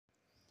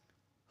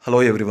Hello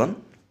everyone.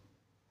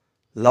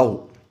 Love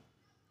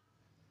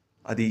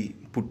అది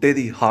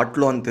పుట్టేది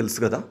హార్ట్లో అని తెలుసు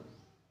కదా.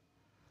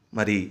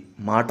 మరి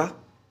మాట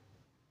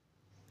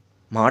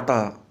మాట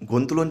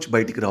గొంతులోంచి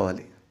బయటికి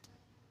రావాలి.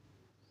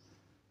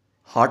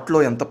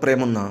 హార్ట్లో ఎంత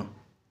ప్రేమ ఉన్నా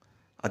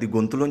అది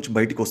గొంతులోంచి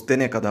బయటికి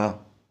వస్తేనే కదా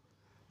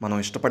మనం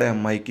ఇష్టపడే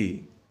అమ్మాయికి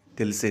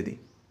తెలిసేది.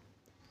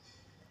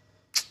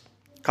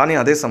 కానీ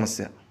అదే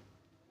సమస్య,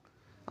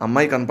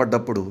 అమ్మాయి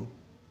కనపడ్డప్పుడు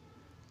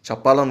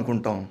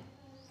చెప్పాలనుకుంటాం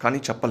కానీ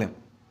చెప్పలేం.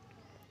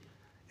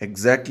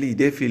 ఎగ్జాక్ట్లీ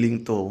ఇదే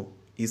ఫీలింగ్తో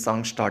ఈ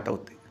సాంగ్ స్టార్ట్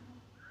అవుతుంది.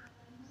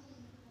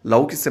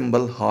 లవ్కి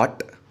సింబల్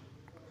హార్ట్,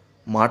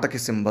 మాటకి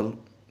సింబల్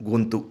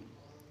గొంతు.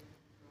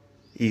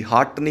 ఈ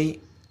హార్ట్ని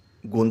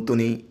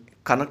గొంతుని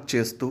కనెక్ట్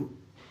చేస్తూ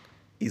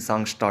ఈ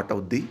సాంగ్ స్టార్ట్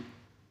అవుద్ది.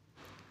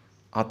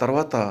 ఆ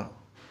తర్వాత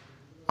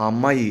ఆ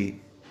అమ్మాయి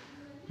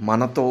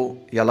మనతో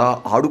ఎలా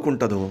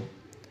ఆడుకుంటుందో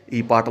ఈ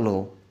పాటలో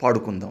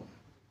పాడుకుందాం.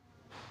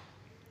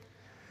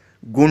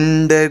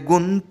 గుండె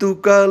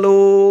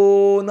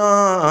గొంతుకలోనా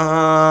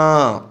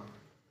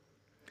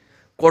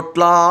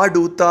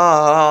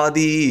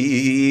కొట్లాడుతాది,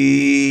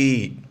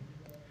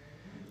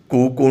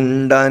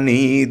 కూకుండ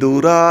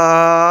నీదురా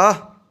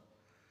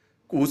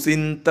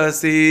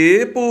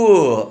కుసింతసేపు.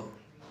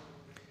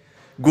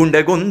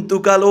 గుండె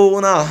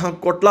గొంతుకలోన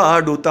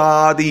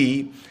కొట్లాడుతాది,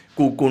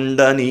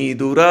 కూకుండ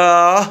నీదురా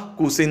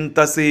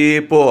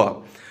కుసింతసేపు.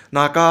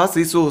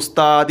 నాకాసి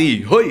చూస్తాది,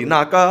 హోయ్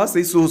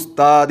నాకాసి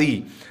చూస్తాది,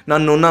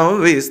 నన్ను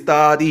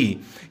నవ్వేస్తాది,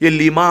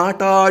 ఎల్లి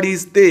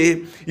మాట్లాడిస్తే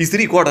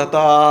ఇసిరి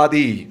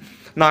కొడతాది.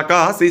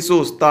 నాకాసి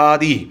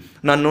చూస్తాది,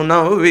 నన్ను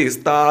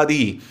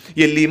నవ్వేస్తాది,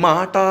 ఎల్లి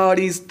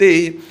మాట్లాడిస్తే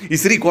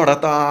ఇసిరి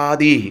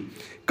కొడతాది.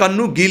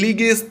 కన్ను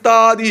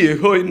గిలిగిస్తాది,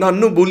 హోయ్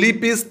నన్ను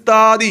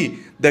బులిపిస్తాది,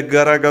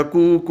 దగ్గరగా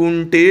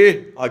కూకుంటే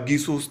అగ్గి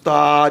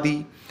చూస్తాది.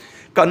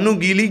 కన్ను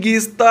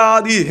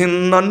గిలిగిస్తాది,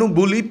 నన్ను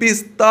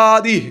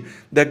బులిపిస్తాది,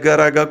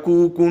 దగ్గరగా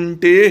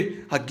కూకుంటే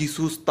అగ్గి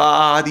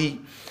చూస్తాది.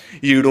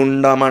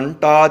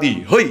 ఈడుండమంటాది,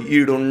 హొయ్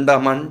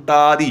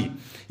ఈడుండమంటాది,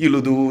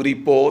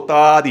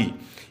 ఇలుదూరిపోతాది,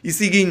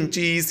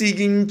 ఇసిగించి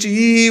ఇసిగించి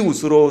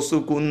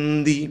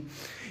ఉసురోసుకుంది,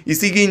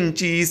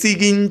 ఇసిగించి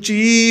ఇసిగించి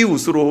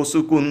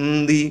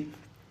ఉసురోసుకుంది.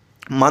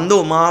 మందు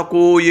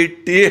మాకో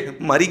ఎట్టే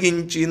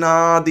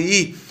మరిగించినాది,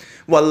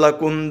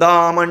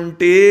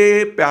 వల్లకుందామంటే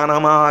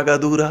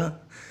ప్యానమాగదురా.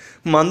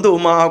 మందు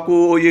మాకు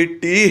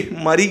ఎట్టి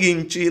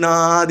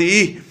మరిగించినాది,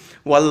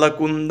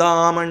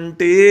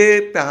 వల్లకుందామంటే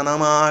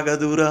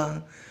ప్యానమాగదురా.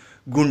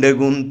 గుండె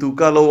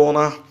గొంతుకలోన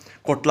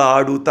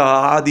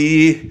కొట్లాడుతాది,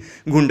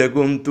 గుండె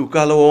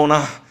గొంతుకలోన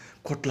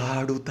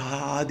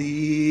కొట్లాడుతాది.